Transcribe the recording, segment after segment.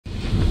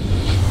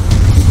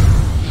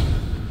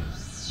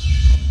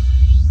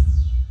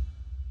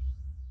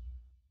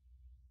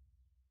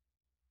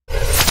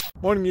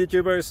Morning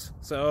YouTubers.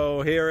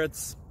 So here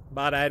it's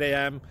about 8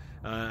 a.m.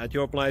 At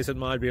your place it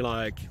might be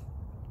like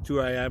 2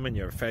 a.m. and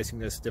you're facing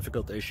this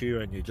difficult issue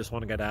and you just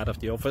want to get out of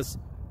the office.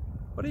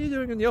 What are you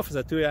doing in the office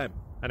at 2 a.m.?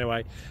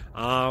 Anyway,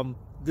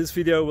 this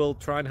video will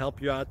try and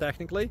help you out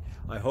technically.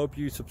 I hope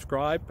you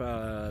subscribe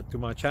to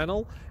my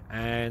channel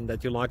and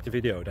that you like the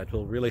video. That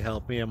will really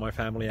help me and my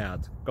family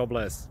out. God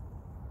bless.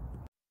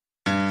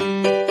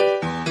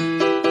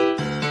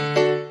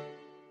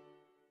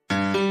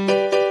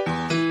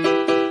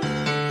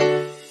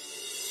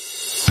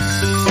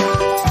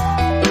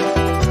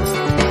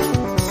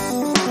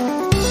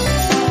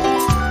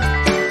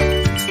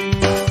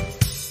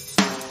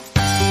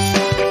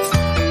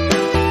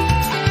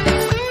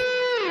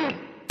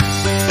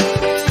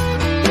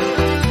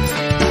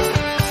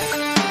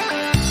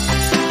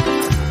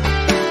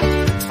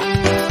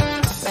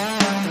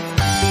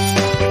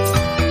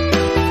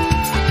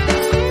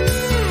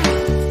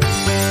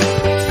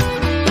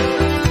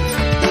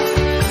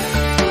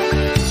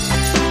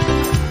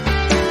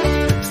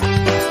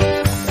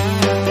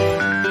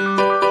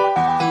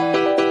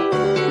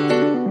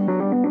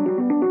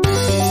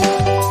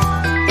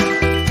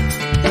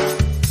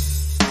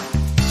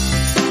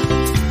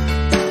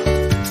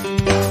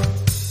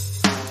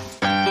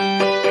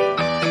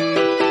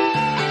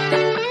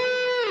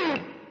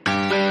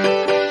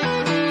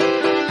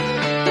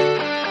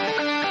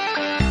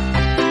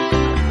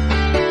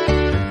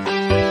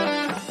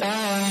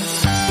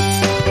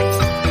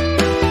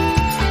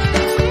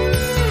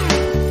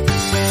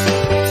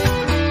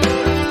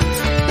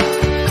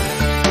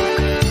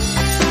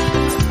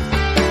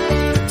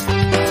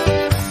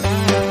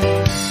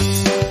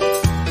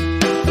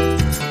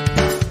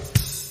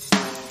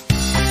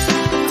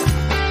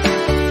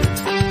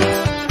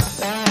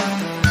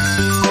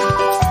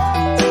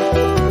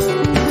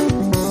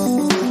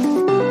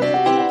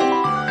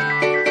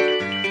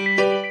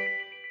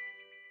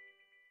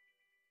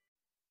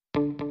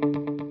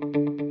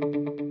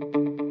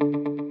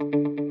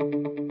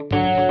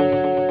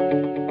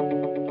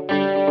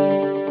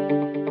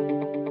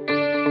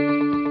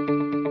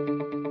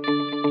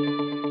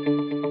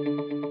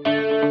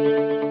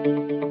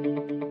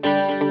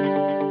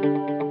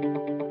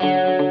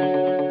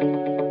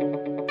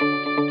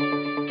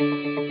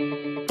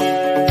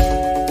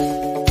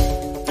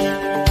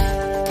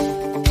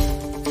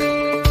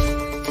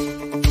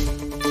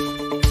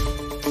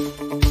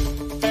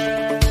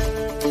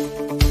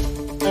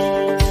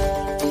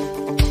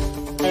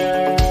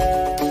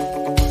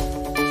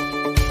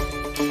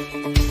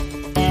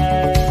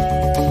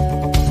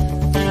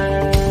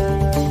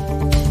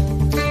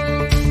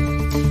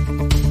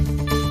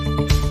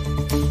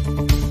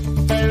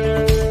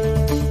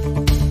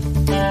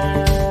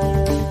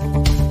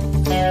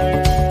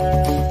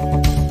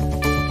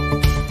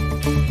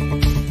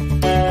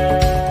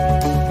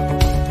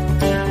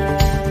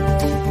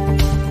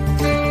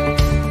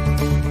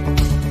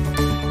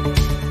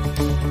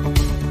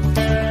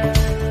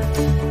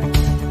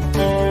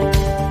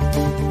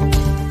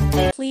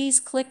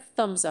 Please click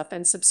thumbs up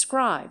and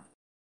subscribe.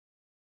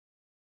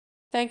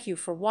 Thank you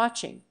for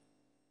watching.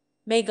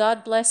 May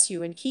God bless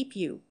you and keep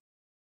you.